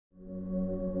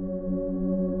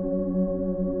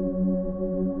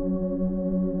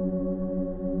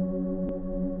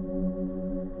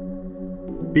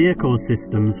Biacore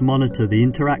systems monitor the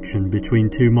interaction between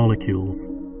two molecules.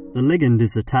 The ligand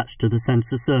is attached to the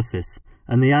sensor surface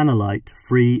and the analyte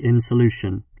free in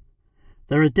solution.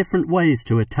 There are different ways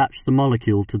to attach the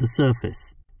molecule to the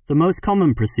surface. The most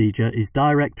common procedure is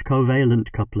direct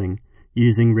covalent coupling,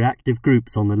 using reactive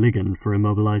groups on the ligand for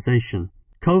immobilization.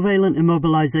 Covalent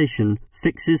immobilization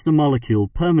fixes the molecule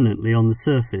permanently on the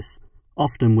surface,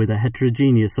 often with a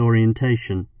heterogeneous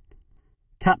orientation.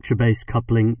 Capture-based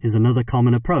coupling is another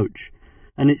common approach,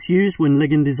 and it's used when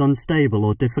ligand is unstable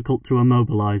or difficult to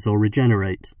immobilize or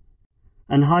regenerate.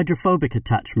 And hydrophobic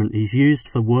attachment is used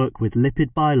for work with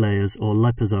lipid bilayers or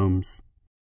liposomes.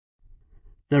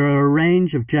 There are a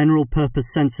range of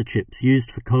general-purpose sensor chips used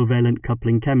for covalent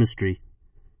coupling chemistry.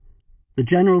 The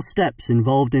general steps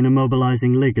involved in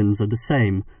immobilizing ligands are the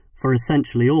same for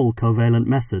essentially all covalent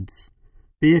methods.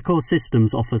 Biacore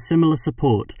systems offer similar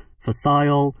support for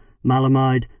thiol,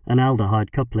 malamide and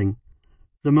aldehyde coupling.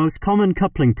 The most common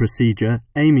coupling procedure,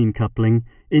 amine coupling,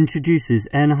 introduces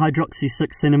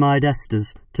N-hydroxysuccinimide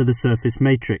esters to the surface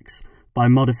matrix by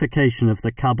modification of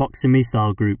the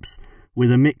carboxymethyl groups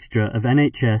with a mixture of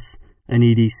NHS and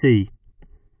EDC.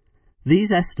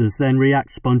 These esters then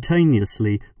react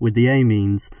spontaneously with the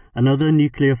amines and other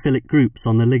nucleophilic groups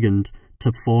on the ligand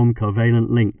to form covalent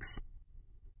links.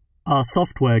 Our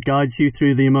software guides you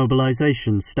through the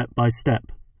immobilization step by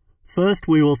step. First,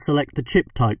 we will select the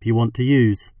chip type you want to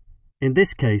use. In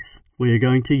this case, we are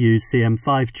going to use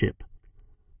CM5 chip.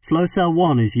 Flow cell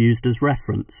 1 is used as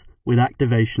reference, with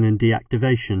activation and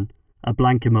deactivation, a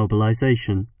blank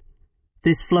immobilization.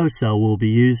 This flow cell will be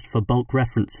used for bulk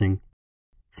referencing.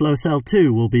 Flow cell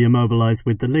 2 will be immobilized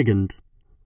with the ligand.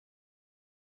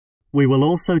 We will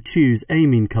also choose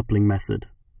amine coupling method.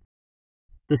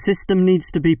 The system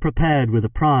needs to be prepared with a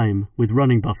prime with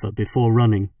running buffer before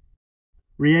running.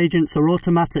 Reagents are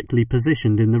automatically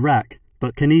positioned in the rack,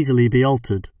 but can easily be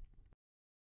altered.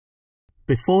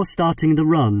 Before starting the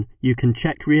run, you can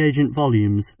check reagent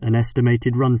volumes and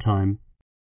estimated runtime.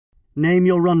 Name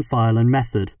your run file and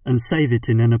method and save it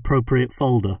in an appropriate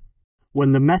folder.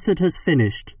 When the method has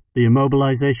finished, the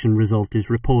immobilization result is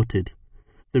reported.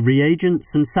 The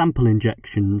reagents and sample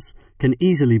injections can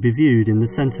easily be viewed in the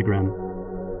sensorgram.